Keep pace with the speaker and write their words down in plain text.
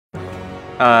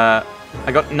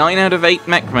I got 9 out of 8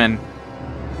 mech-men.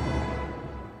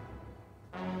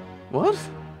 What?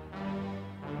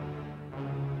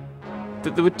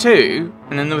 There were 2,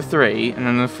 and then there were 3, and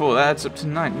then there were 4. That adds up to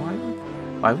 9.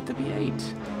 Why would there be 8?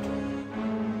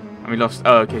 And we lost.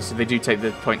 Oh, okay, so they do take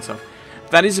the points off.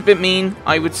 That is a bit mean,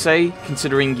 I would say,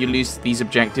 considering you lose these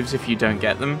objectives if you don't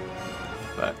get them.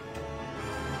 But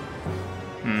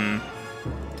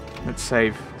let's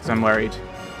save, because I'm worried.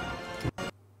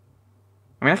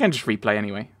 I mean, I can just replay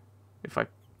anyway, if I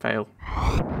fail.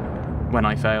 When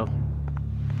I fail.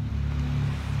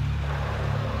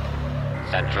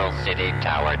 Central City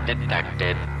Tower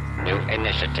detected. New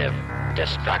initiative.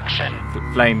 Destruction.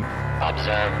 Flame.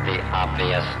 Observe the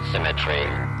obvious symmetry.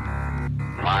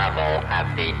 Marvel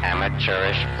at the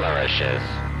amateurish flourishes.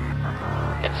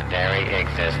 Its very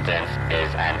existence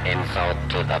is an insult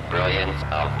to the brilliance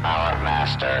of our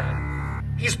master.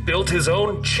 He's built his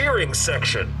own cheering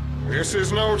section. This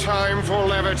is no time for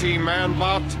levity,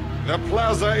 Manbot. The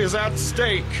plaza is at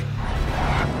stake.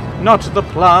 Not the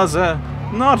plaza!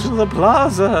 Not the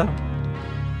plaza!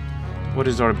 What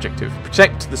is our objective?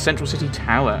 Protect the Central City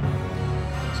Tower.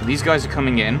 So these guys are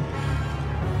coming in.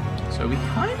 So we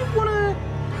kind of want to...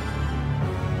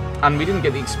 And we didn't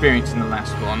get the experience in the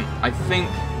last one. I think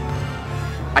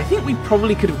we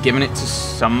probably could have given it to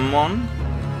someone.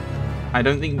 I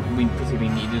don't think we particularly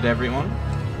needed everyone.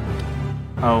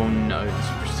 Oh no, there's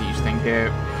a prestige thing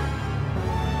here.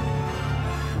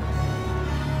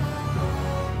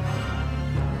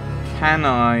 Can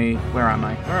I... Where am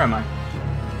I? Where am I?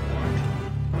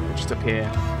 Just up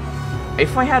here.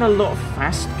 If I had a lot of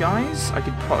fast guys, I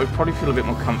could probably feel a bit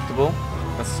more comfortable.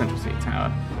 That's the Central City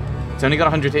Tower. It's only got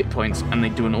 100 hit points, and they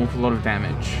do an awful lot of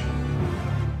damage.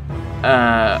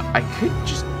 I could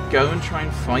just go and try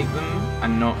and fight them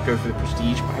and not go for the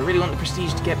prestige, but I really want the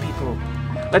prestige to get people.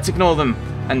 Let's ignore them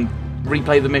and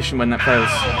replay the mission when that fails.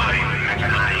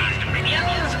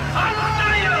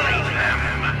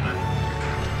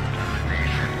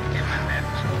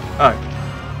 Oh,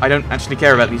 I don't actually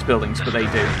care about these buildings, but they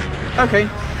do. Okay,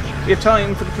 we have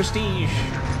time for the prestige.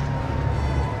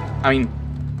 I mean,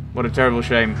 what a terrible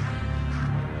shame.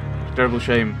 Terrible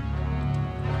shame.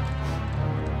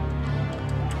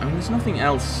 I mean, there's nothing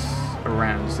else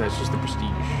around, so it's just the prestige.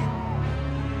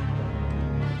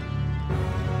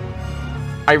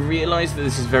 I realise that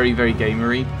this is very, very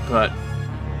gamery, but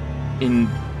in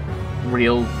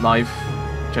real life,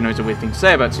 which I know is a weird thing to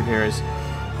say about superheroes,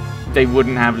 they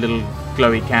wouldn't have little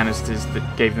glowy canisters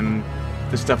that gave them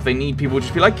the stuff they need. People would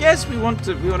just be like, yes, we want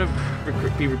to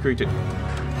be recruited.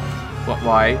 What?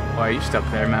 Why? Why are you stuck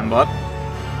there, Manbot?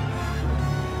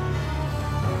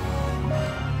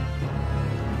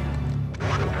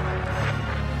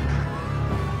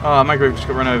 Oh, microwave just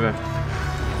got run over.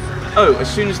 Oh,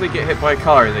 as soon as they get hit by a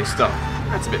car, they stop.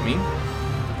 That's a bit mean.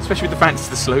 Especially with the fact it's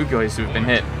the slow guys who have been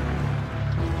hit.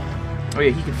 Oh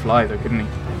yeah, he could fly though, couldn't he?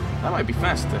 That might be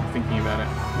faster, thinking about it.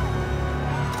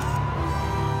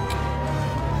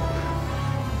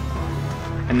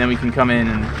 And then we can come in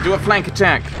and do a flank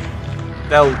attack.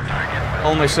 They'll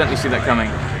almost certainly see that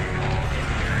coming.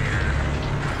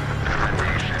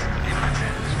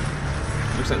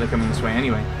 Looks like they're coming this way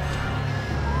anyway.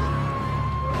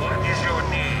 What is your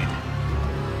need?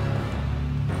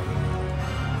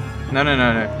 No, no,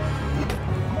 no, no.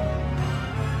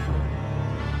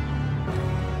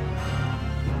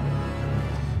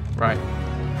 Right.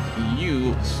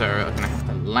 You, sir, are going to have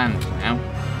to land now.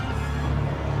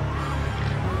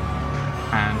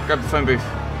 And grab the phone booth.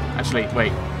 Actually,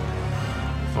 wait.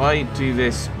 If I do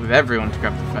this with everyone to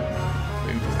grab the phone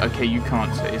booth... Okay, you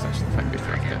can't, so it is actually the phone booth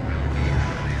right there.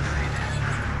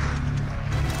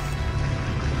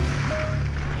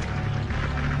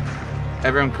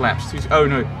 Everyone collapsed. Oh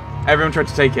no. Everyone tried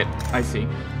to take it. I see.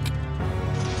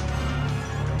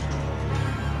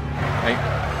 Okay.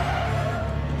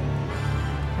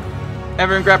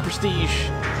 Everyone grab prestige.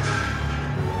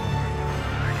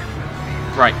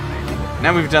 Right.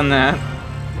 Now we've done that.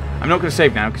 I'm not going to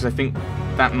save now because I think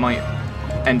that might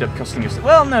end up costing us...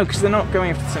 Well, no, because they're not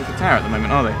going after the Central Tower at the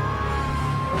moment, are they?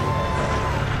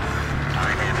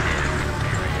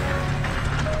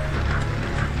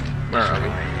 Where are we?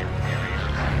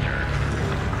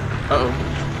 Uh-oh.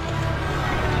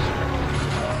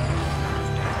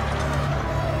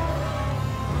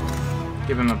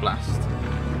 Give him a blast.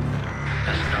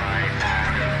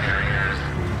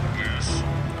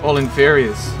 All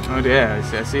inferiors. Oh dear,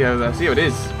 I see how it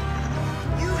is.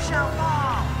 You shall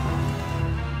fall.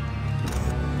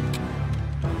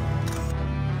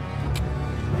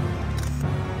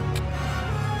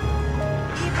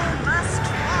 Evil must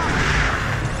fall.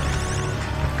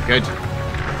 Good.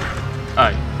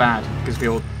 Oh, bad, because we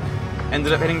all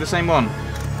ended up hitting the same one.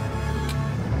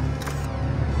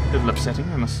 A little upsetting,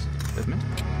 I must admit.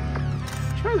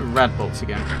 Try the rad bolts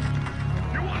again.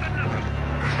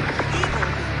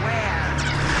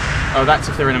 Oh, that's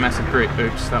if they're in a massive group.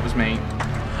 Oops, that was me.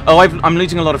 Oh, I'm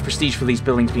losing a lot of prestige for these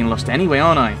buildings being lost anyway,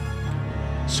 aren't I?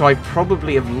 So I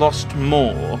probably have lost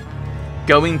more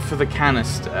going for the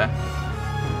canister.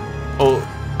 Or,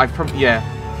 I've probably, yeah.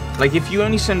 Like, if you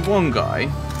only send one guy,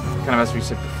 kind of as we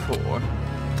said before.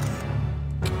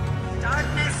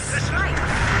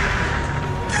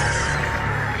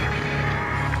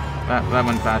 That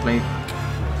went badly.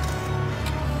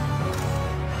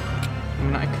 I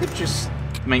mean, I could just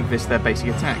make this their basic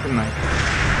attack, couldn't I?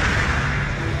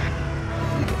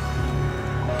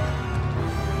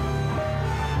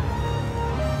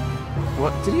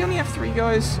 What? Did he only have 3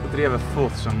 guys? Or did he have a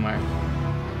 4th somewhere?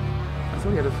 I thought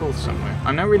he had a 4th somewhere.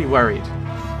 I'm now really worried.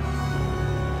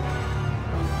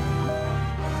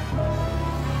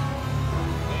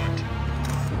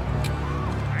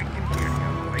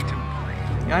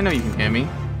 Yeah, I know you can hear me.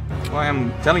 That's why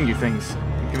I'm telling you things.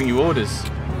 I'm giving you orders.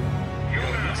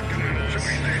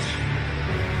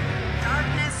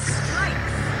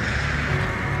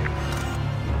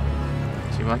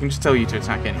 See, well, I can just tell you to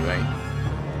attack anyway.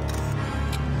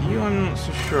 You, I'm not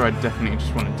so sure I definitely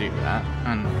just want to do that.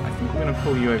 And I think we're going to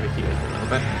pull you over here for a little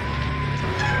bit.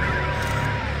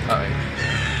 Uh-oh.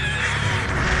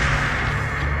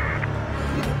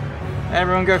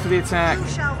 Everyone go for the attack.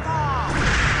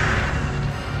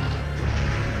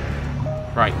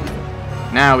 Right.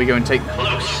 Now we go and take...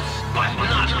 Close, but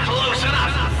not close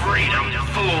enough, freedom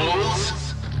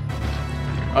fools!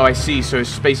 Oh, I see. So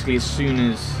it's basically as soon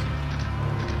as...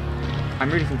 I'm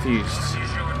really confused.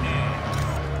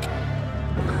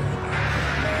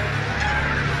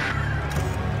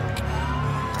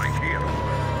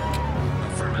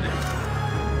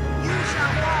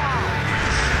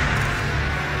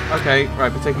 Okay,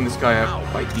 right, we're taking this guy out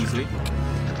quite easily.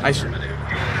 I should...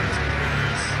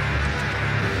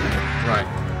 Right.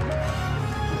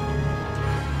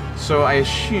 So I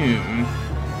assume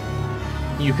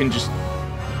you can just...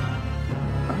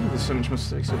 Oh, there's so much more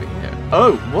space over here.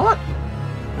 Oh, what?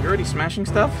 You're already smashing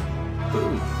stuff?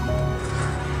 Ooh.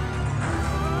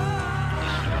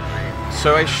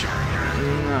 So I should...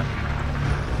 No.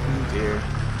 Oh dear.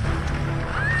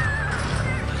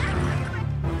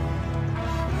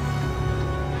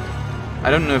 I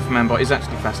don't know if Manbot is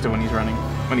actually faster when he's running,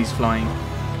 when he's flying.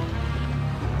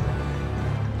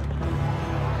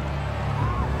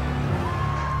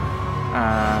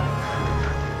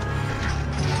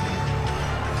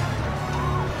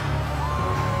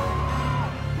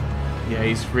 Yeah,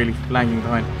 he's really lagging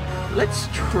behind. Let's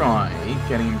try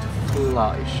getting him to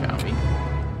fly, shall we?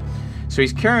 So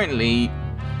he's currently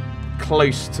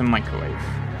close to microwave.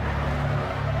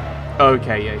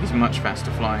 Okay, yeah, he's much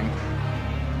faster flying.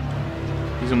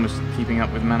 He's almost keeping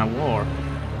up with Man of War.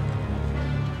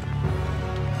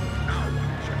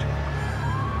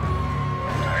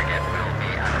 Target will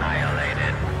be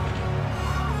annihilated.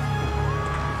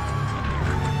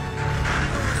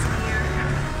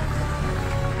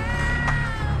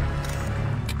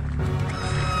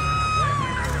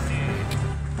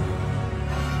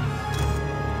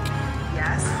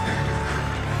 Yes.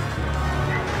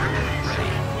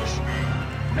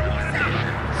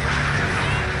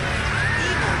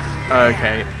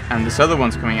 Okay, and this other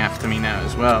one's coming after me now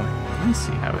as well. Let's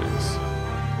see how it is.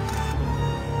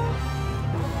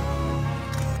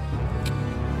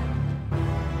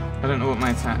 I don't know what my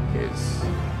attack is.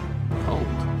 Hold.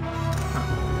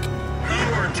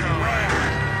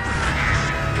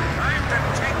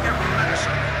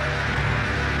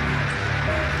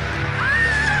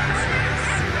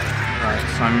 Right,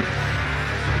 so I'm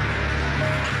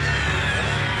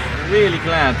really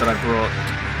glad that I brought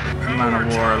Man of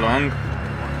War along.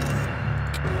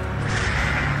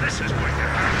 This is going to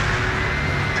hurt.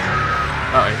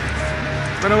 Uh-oh.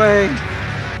 Run away!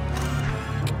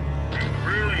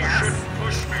 Really shouldn't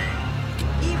push me.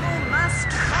 Evil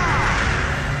must fall.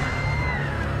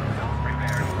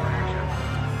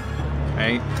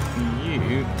 Okay,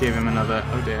 you give him another...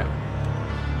 Oh dear.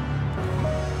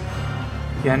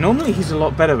 Yeah, normally he's a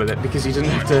lot better with it because he doesn't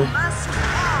have to... Must fall.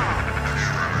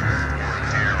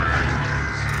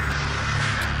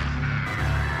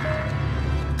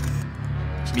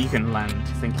 You can land,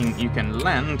 thinking you can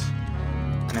land,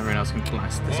 and everyone else can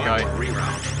blast this guy.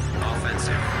 Reroute.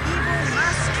 Offensive. Evil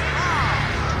must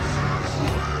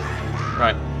fall.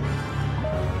 Right.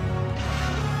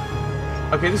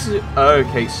 Okay, this is...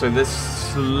 Okay, so they're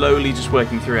slowly just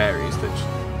working through areas that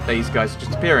these guys are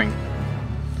just appearing.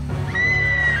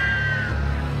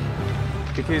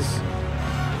 Because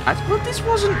well, this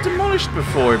wasn't demolished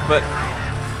before, but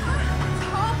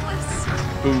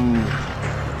ooh.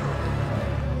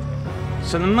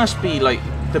 So there must be like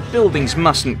the buildings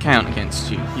mustn't count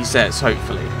against you. He says,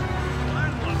 hopefully.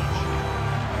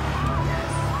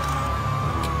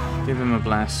 Give him a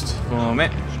blast for me.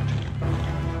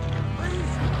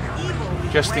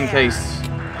 Just in case.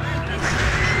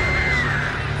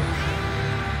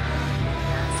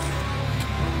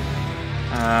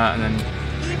 And then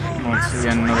once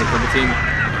again another double team.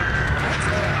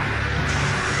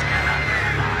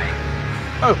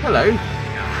 Oh, hello.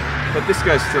 But this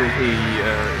guy's still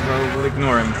well, we'll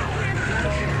ignore him.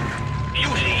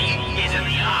 Beauty is in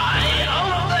the eye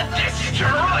of the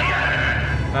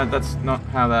destroyer. That's not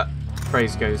how that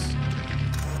phrase goes.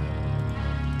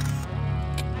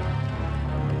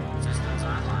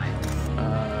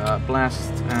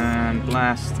 Blast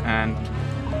and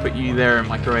put you there in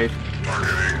microwave.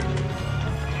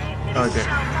 Okay.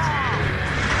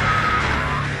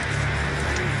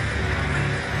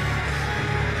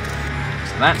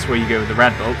 So that's where you go with the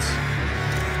rad bolts.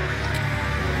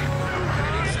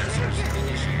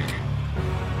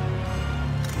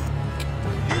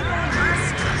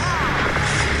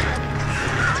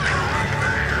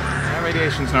 That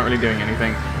radiation's not really doing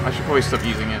anything. I should probably stop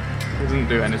using it. It doesn't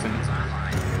do anything.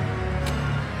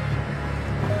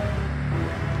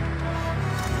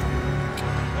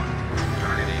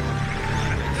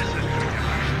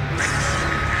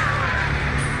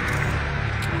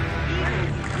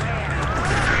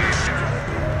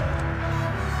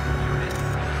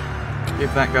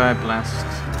 Give that guy a blast,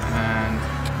 and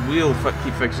we'll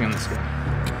keep focusing on this guy.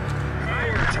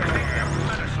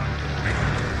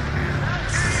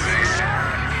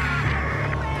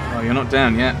 Oh, you're not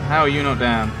down yet. How are you not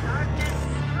down?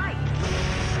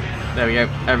 There we go.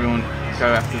 Everyone go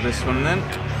after this one then.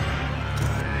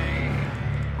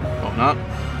 Or not.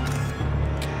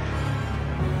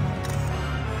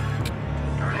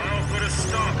 I'll put a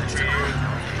stop to you.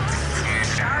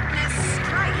 Darkness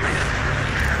strike.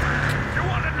 You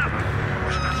want another?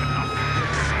 That's enough.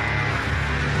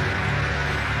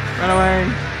 Run away.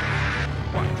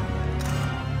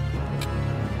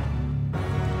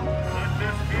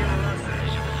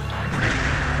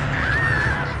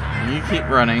 You keep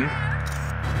running.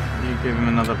 You give him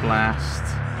another blast.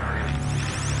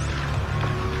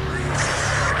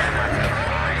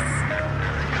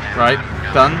 Right,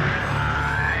 done.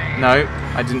 No,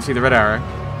 I didn't see the red arrow.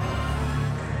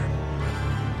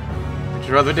 Which is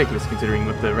rather ridiculous considering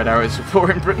what the red arrow is for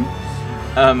in Britain.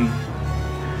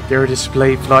 There are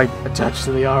display flight attached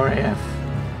to the RAF.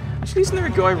 Actually, isn't there a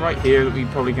guy right here that we're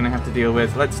probably going to have to deal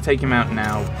with? Let's take him out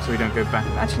now so we don't go back.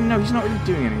 Actually, no, he's not really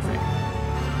doing anything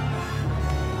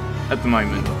at the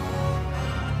moment.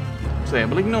 So yeah,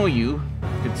 we'll ignore you,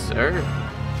 good sir.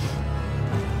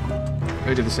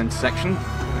 Go to the center section.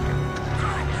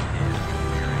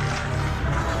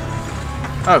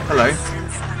 Oh, hello.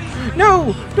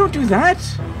 No! Don't do that!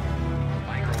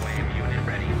 Microwave unit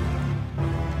ready.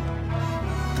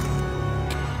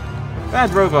 Bad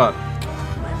robot.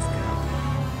 Let's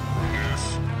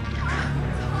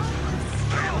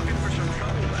go.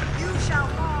 You shall Are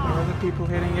fall. other people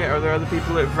hitting it? Are there other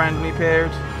people that have randomly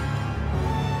appeared?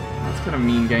 That's kind of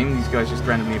mean game, these guys just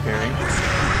randomly appearing.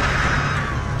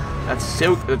 That's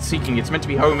silk, that's seeking, it's meant to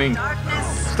be homing.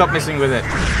 Darkness. Stop messing with it.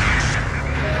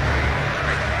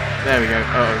 There we go.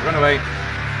 Oh, run away.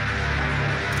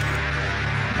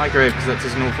 Microwave, because that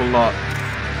does an awful lot.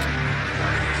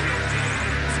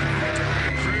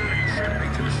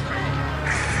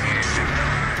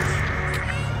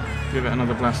 Give it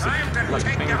another blast of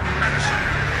lightning.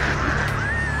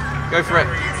 Go for it.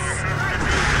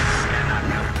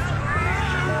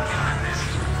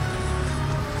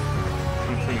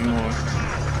 Something more.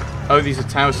 Oh, these are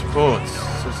tower supports,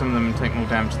 so some of them take more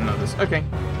damage than others. Okay.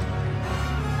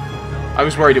 I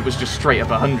was worried it was just straight up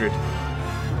 100.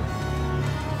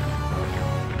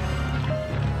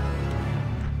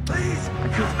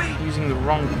 I keep using the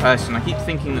wrong person. I keep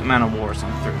thinking that Man of War is on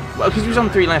 3. Well, because he was on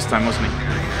 3 last time, wasn't he?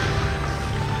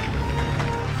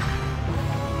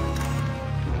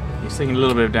 He's taking a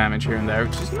little bit of damage here and there,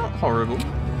 which is not horrible.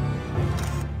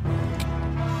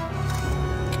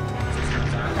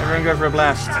 Everyone go for a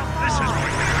blast.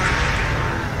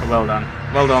 Oh, well done.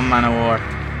 Well done, Man of War.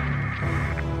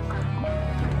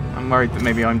 I'm worried that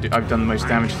maybe I've done the most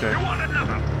damage to it. You want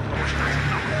another?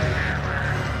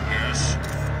 Yes.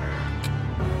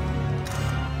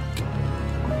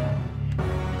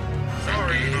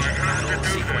 Sorry, I have to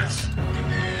do this.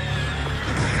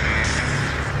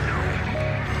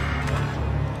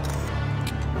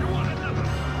 You want another?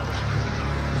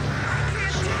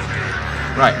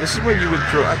 Right, this is where you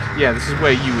withdraw. Yeah, this is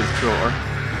where you withdraw.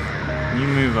 You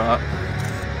move up.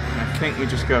 And I think we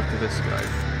just go after this guy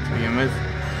to begin with.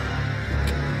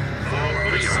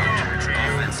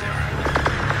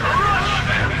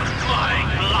 Flying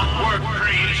clockwork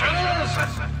creatures!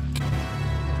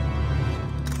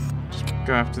 Just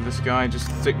go after this guy. Just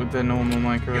stick with the normal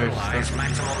microwave stuff.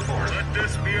 Let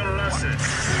this be a lesson.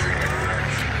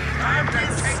 Time to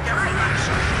take your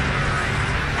medicine.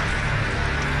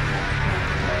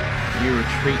 You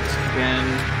retreat again.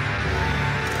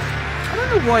 I don't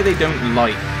know why they don't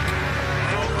like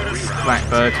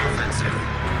Blackbird.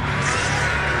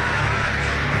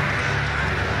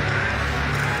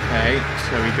 Okay,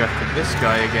 so we go after this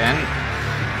guy again.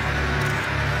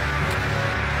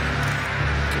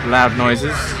 Loud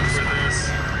noises.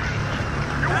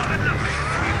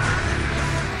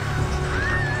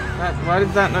 Why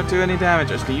did that not do any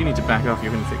damage? Actually, you need to back off.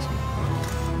 You're going to fix me.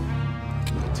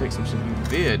 Take some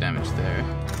severe damage there.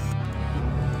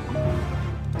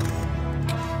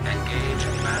 Engage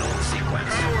battle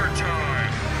sequence. Power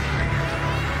time.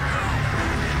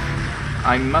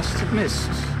 I must have missed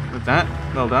with that.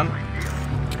 Well done.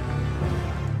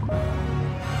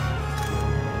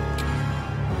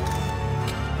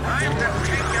 Time to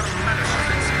take your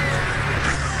medicine.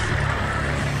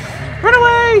 Run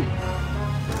away!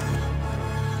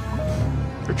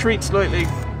 Retreat slightly.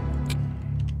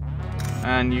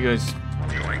 And you guys.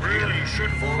 You really should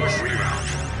push rebound.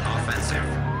 Offensive.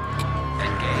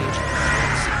 Engage.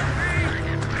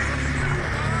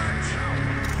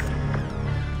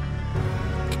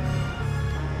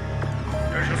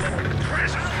 There's a little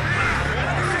present.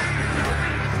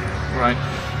 Right.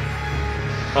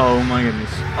 Oh my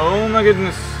goodness. Oh my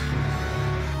goodness.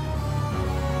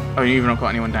 Oh, you've not got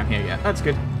anyone down here yet. That's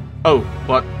good. Oh,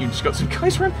 what? You just got some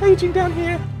guys rampaging down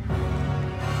here?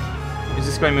 Is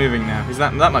this guy moving now? Is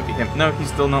that might be him? No, he's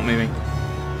still not moving.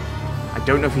 I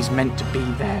don't know if he's meant to be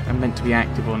there and meant to be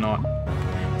active or not.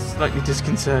 It's slightly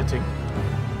disconcerting.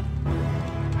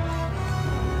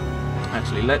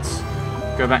 Actually, let's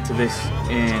go back to this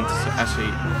and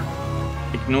actually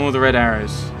ignore the red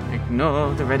arrows.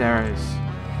 Ignore the red arrows.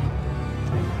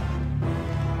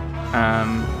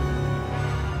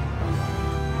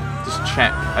 Just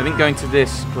check. I think going to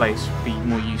this place would be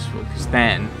more useful because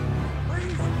then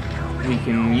we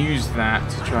can use that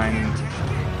to try and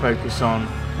focus on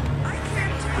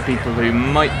the people who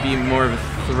might be more of a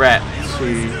threat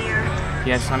to...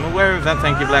 Yes, I'm aware of that.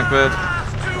 Thank you, Blackbird.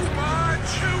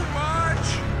 Too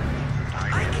much.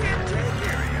 I can't take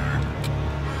it.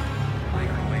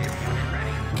 Microwave unit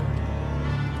ready.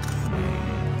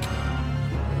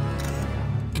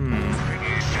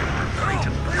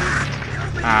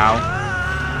 Ow.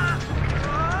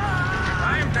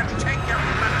 Time to take your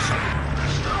medicine.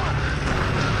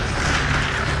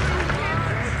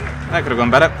 That could have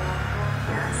gone better.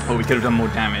 Or we could have done more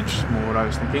damage, more what I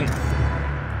was thinking.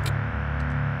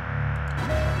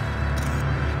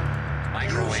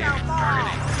 Microwave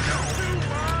targeting.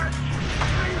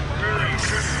 Really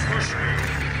shouldn't push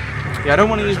me. Yeah, I don't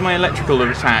want to use my electrical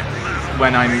attack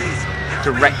when I'm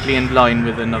directly in line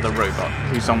with another robot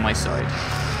who's on my side.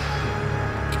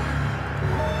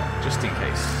 Just in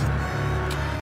case.